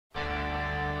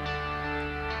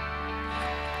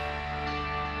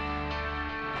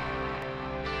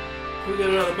we got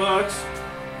it out of the box,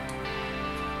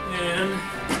 and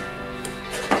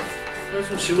that's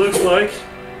what she looks like.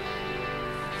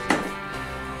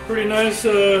 Pretty nice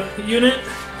unit.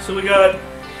 So we got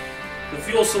the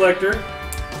fuel selector.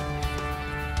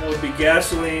 That would be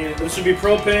gasoline. This would be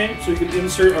propane, so we can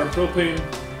insert our propane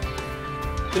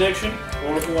connection.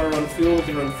 Or if we want to run fuel, we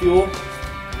can run fuel.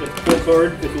 We have the pull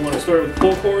cord. If we want to start with the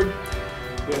pull cord,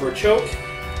 we have our choke.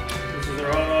 This is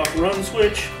our on-off run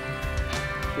switch.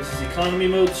 This is economy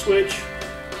mode switch.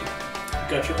 You've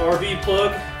got your RV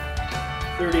plug,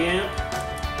 30 amp.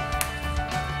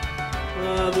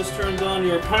 This turns on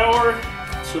your power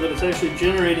so that it's actually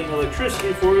generating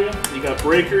electricity for you. You got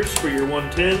breakers for your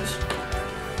 110s.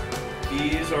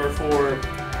 These are for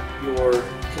your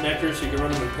connectors so you can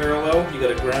run them in parallel. You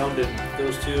got a ground in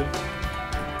those two.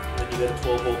 And then you got a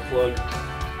 12 volt plug,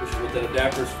 which is what that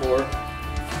adapter's for.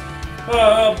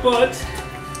 But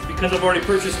because I've already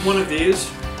purchased one of these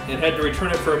and had to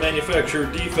return it for a manufacturer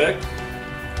defect,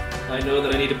 I know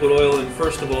that I need to put oil in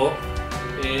first of all,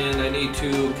 and I need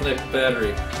to connect the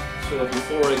battery. So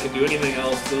before I can do anything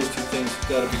else, those two things have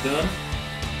got to be done.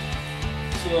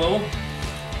 So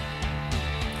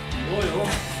the oil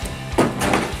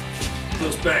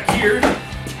goes back here,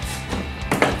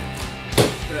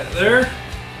 right there.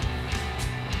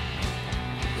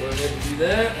 Go ahead and do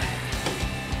that.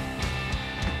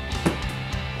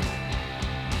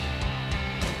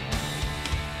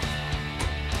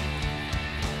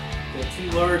 Got two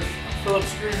large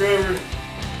Phillips screwdriver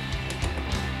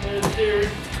heads here.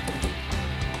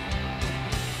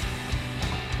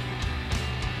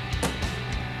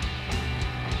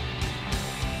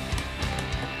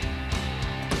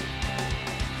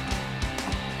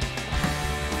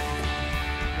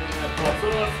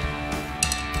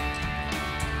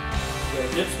 Got a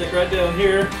dipstick right down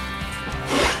here.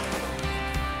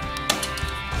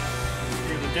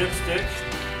 Here's the dipstick,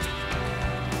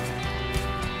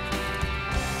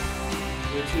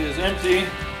 which is empty.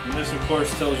 And this, of course,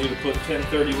 tells you to put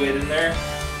 1030 weight in there.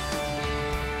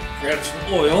 Grab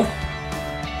some oil.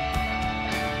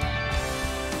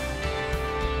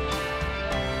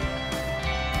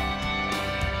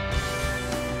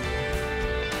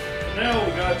 Now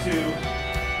we got to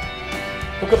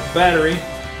hook up the battery.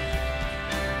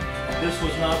 This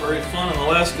was not very fun on the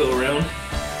last go around.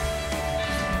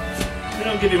 They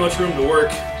don't give you much room to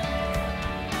work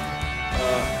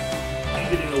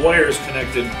getting the wires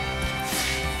connected.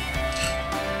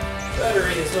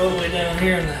 Battery is all the way down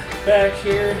here in the back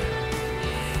here.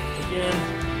 Again,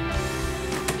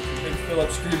 big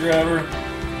Phillips screwdriver.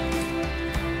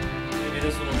 Maybe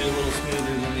this one will be a little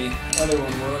smoother than the other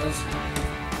one was.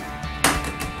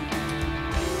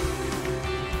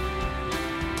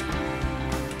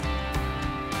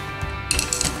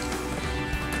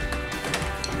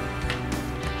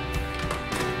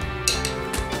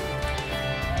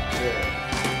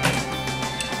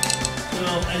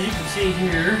 As you can see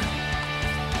here,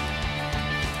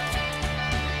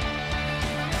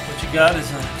 what you got is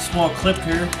a small clip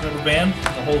here, rubber band,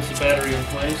 that holds the battery in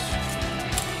place.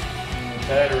 And the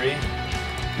battery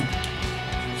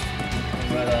just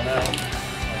comes right on out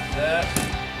like that.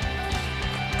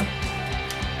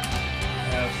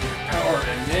 You have your power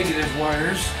and negative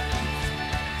wires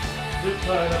zip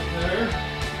tied up there.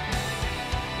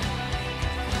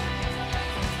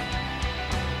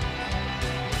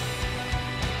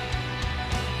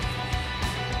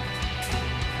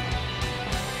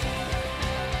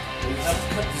 Have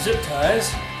to cut the zip ties.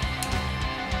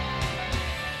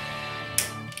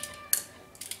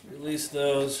 Release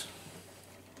those.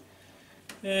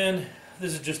 And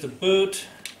this is just a boot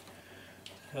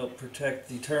to help protect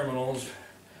the terminals.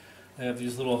 I have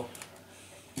these little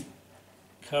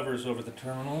covers over the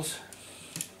terminals.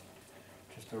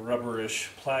 Just a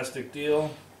rubberish plastic deal.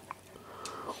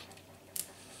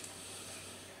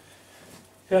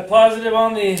 Got positive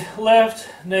on the left,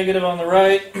 negative on the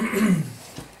right.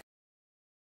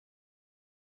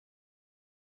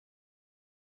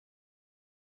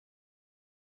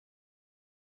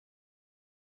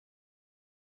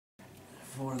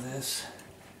 For this,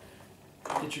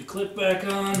 get your clip back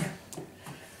on.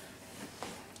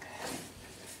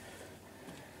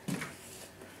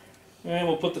 And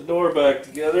we'll put the door back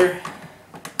together.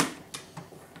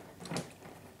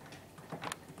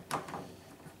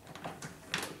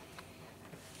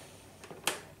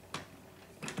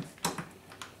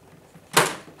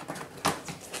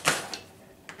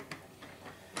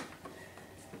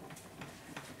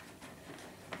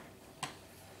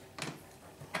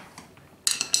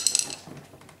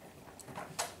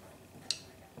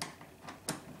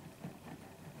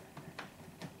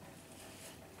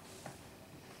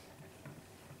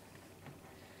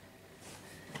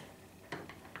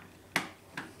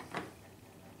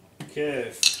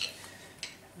 Okay,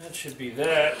 that should be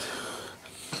that.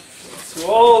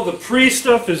 So all the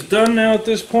pre-stuff is done now at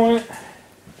this point.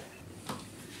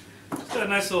 It's got a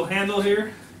nice little handle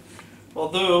here,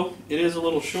 although it is a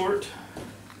little short.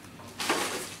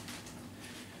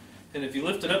 And if you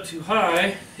lift it up too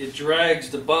high, it drags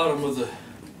the bottom of the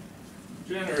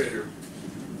generator.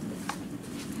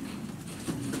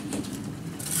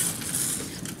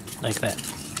 Like that.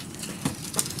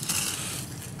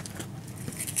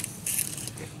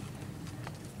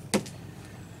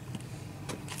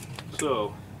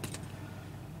 So,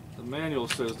 the manual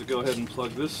says to go ahead and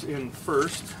plug this in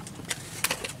first.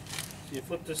 You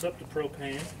flip this up to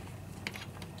propane.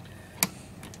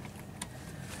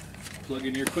 Plug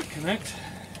in your quick connect.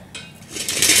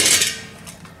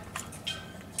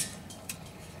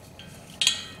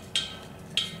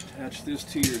 Attach this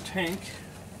to your tank.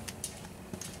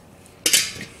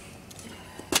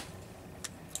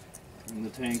 Turn the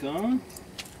tank on.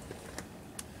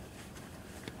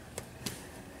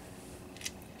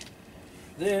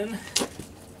 Then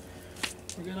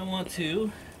we're going to want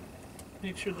to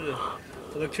make sure the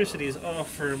electricity is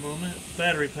off for a moment.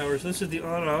 Battery power. So this is the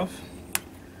on-off.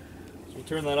 So we'll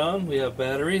turn that on. We have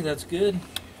battery. That's good.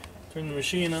 Turn the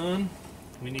machine on.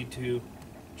 We need to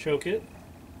choke it.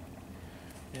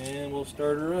 And we'll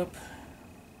start her up.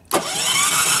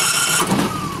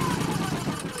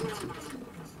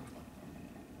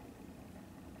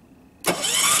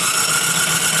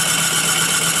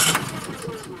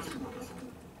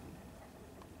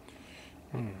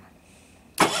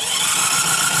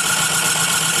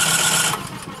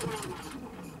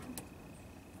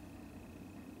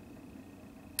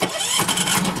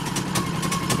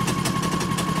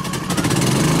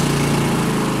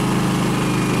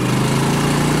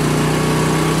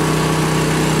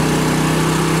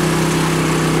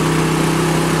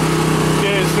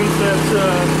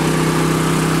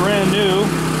 Brand new.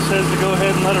 It says to go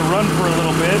ahead and let it run for a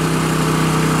little bit.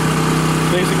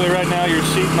 Basically right now you're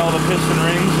seating all the piston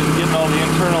rings and getting all the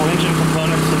internal engine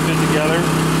components to fit together.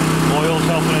 Oil's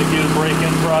helping it do the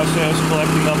break-in process,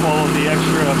 collecting up all of the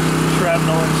extra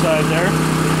shrapnel inside there.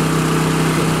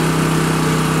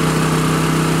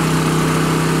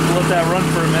 We'll let that run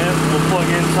for a minute. We'll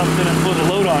plug in something and put a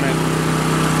load on it.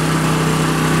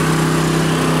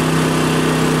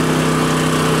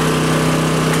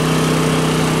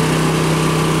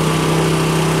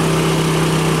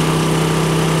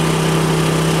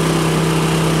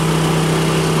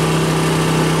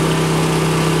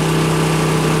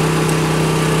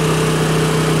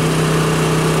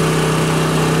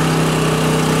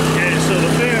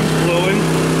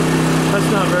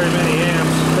 Not very many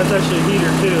amps. That's actually a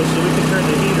heater too, so we can turn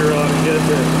the heater on and get it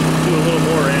to do a little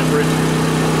more amperage.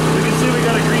 We can see we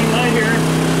got a green light here.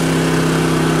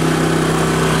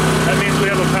 That means we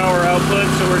have a power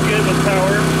output, so we're good with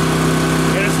power.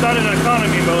 And it's not in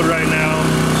economy mode right now,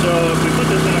 so if we put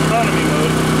this in economy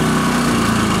mode,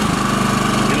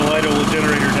 it'll light the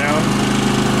generator down.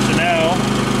 So now,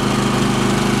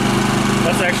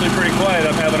 that's actually pretty quiet.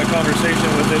 I'm having a conversation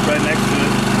with it right next to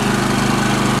it.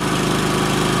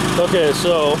 Okay,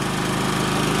 so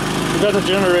we got the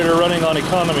generator running on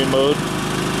economy mode,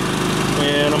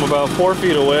 and I'm about 4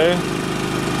 feet away,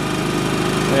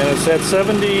 and it's at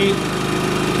 78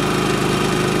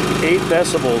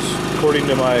 decibels according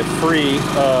to my free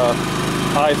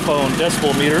iPhone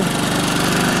decibel meter.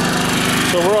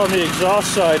 So we're on the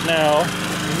exhaust side now,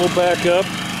 and we'll back up.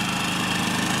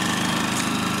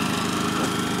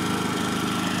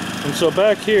 And so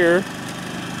back here,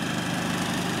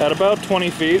 at about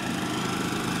 20 feet,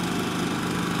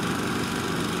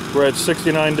 we're at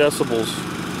 69 decibels.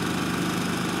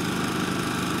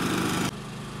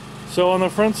 So on the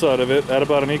front side of it, at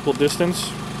about an equal distance,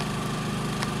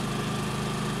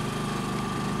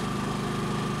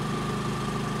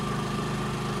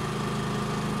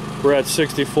 we're at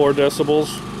 64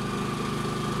 decibels.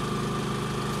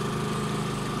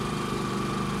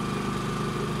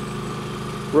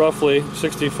 Roughly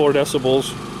 64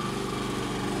 decibels.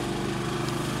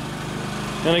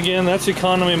 And again, that's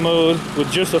economy mode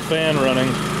with just a fan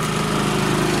running.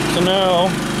 So now,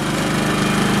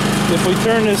 if we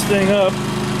turn this thing up,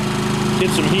 get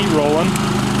some heat rolling.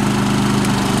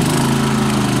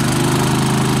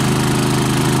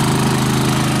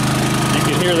 You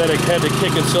can hear that it had to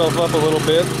kick itself up a little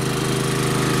bit.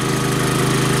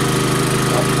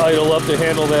 I'll idle up to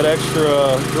handle that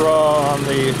extra draw on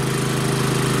the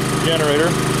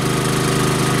generator.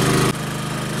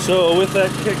 So with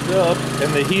that kicked up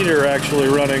and the heater actually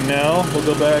running now, we'll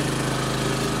go back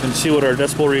and see what our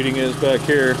decibel reading is back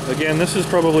here. Again, this is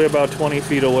probably about 20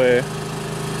 feet away.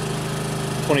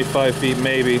 25 feet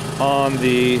maybe on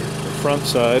the front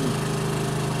side.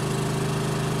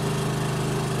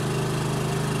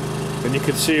 And you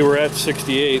can see we're at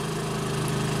 68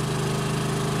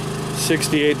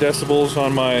 decibels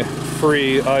on my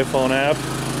free iPhone app,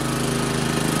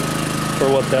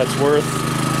 for what that's worth.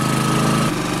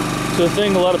 So the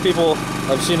thing a lot of people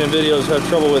I've seen in videos have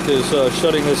trouble with is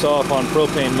shutting this off on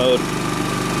propane mode.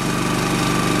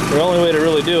 The only way to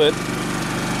really do it,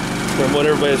 from what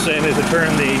everybody's saying, is to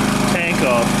turn the tank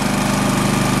off.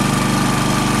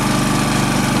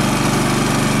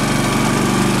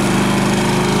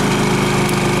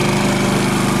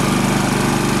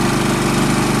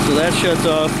 So that shuts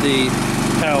off the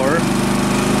power.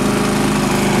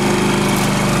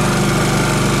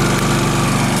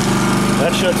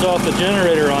 That shuts off the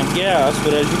generator on gas,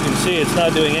 but as you can see, it's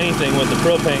not doing anything with the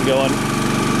propane going.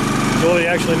 So what we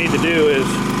actually need to do is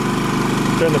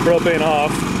turn the propane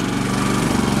off.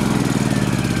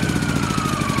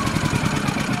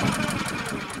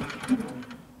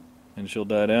 And she'll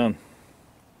die down.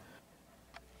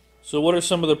 So what are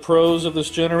some of the pros of this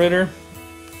generator?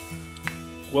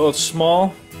 Well, it's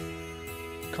small,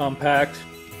 compact,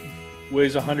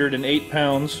 weighs 108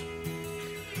 pounds,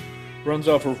 runs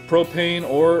off of propane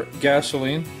or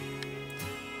gasoline,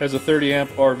 has a 30 amp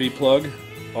RV plug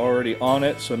already on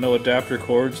it, so no adapter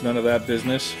cords, none of that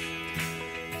business.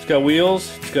 It's got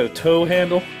wheels, it's got a tow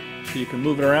handle, so you can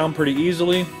move it around pretty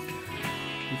easily.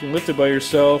 You can lift it by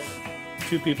yourself,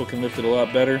 2 people can lift it a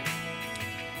lot better.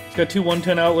 It's got 2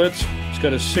 110 outlets. It's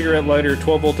got a cigarette lighter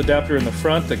 12 volt adapter in the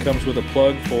front that comes with a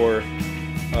plug for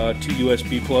 2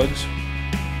 USB plugs.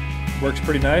 Works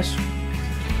pretty nice.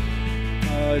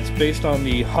 It's based on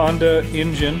the Honda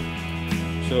engine,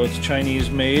 so it's Chinese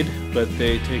made, but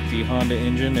they take the Honda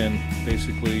engine and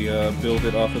basically build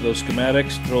it off of those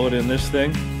schematics, throw it in this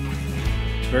thing.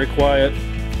 It's very quiet.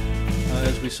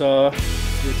 As we saw,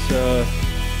 it's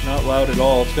not loud at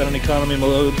all. It's got an economy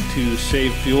mode to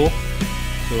save fuel,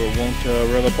 so it won't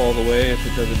rev up all the way if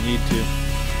it doesn't need to.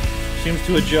 Seems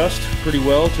to adjust pretty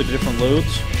well to different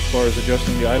loads as far as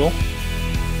adjusting the idle.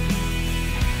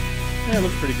 Yeah, it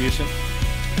looks pretty decent.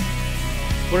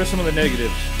 What are some of the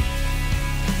negatives?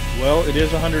 Well, it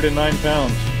is 109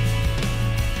 pounds.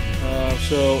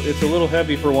 So it's a little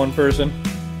heavy for one person.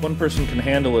 One person can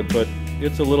handle it, but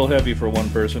it's a little heavy for one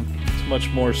person. It's much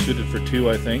more suited for 2,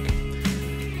 I think.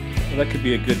 Well, that could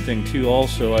be a good thing too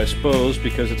also, I suppose,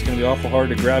 because it's going to be awful hard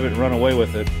to grab it and run away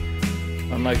with it.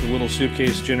 Unlike the little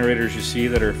suitcase generators you see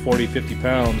that are 40, 50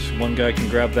 pounds, one guy can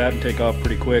grab that and take off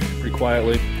pretty quick, pretty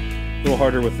quietly. A little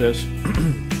harder with this.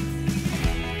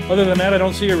 Other than that, I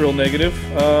don't see a real negative.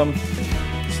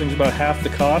 This thing's about half the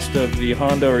cost of the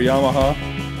Honda or Yamaha.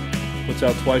 Puts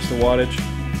out twice the wattage.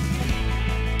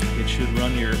 It should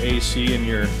run your AC in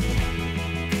your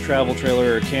travel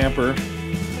trailer or camper.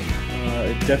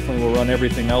 It definitely will run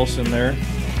everything else in there. You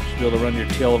should be able to run your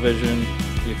television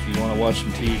if you want to watch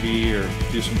some TV or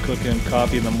do some cooking,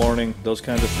 coffee in the morning, those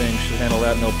kinds of things. Should handle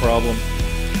that no problem.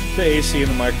 The AC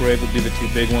and the microwave would be the 2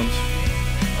 big ones.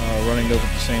 Running those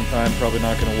at the same time probably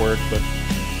not going to work, but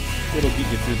it'll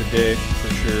get you through the day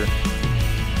for sure.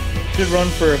 Should run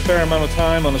for a fair amount of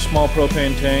time on a small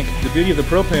propane tank. The beauty of the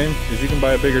propane is you can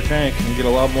buy a bigger tank and get a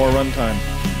lot more run time.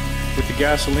 With the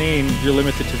gasoline, you're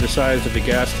limited to the size of the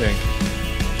gas tank.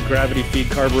 It's a gravity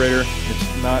feed carburetor.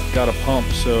 It's not got a pump,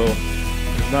 so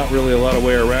there's not really a lot of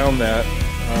way around that.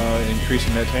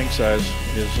 Increasing that tank size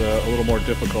is a little more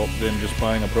difficult than just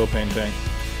buying a propane tank.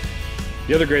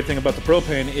 The other great thing about the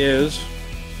propane is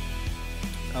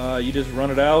you just run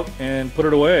it out and put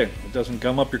it away. It doesn't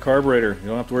gum up your carburetor. You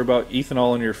don't have to worry about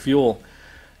ethanol in your fuel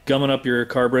gumming up your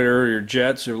carburetor or your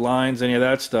jets or lines, any of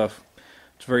that stuff.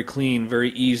 It's very clean, very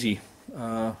easy.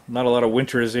 Not a lot of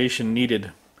winterization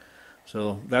needed.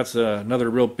 So that's another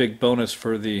real big bonus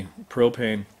for the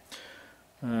propane.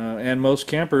 And most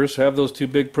campers have those 2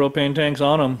 big propane tanks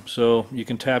on them, so you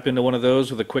can tap into one of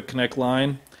those with a quick connect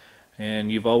line,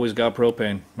 and you've always got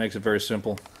propane. Makes it very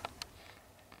simple.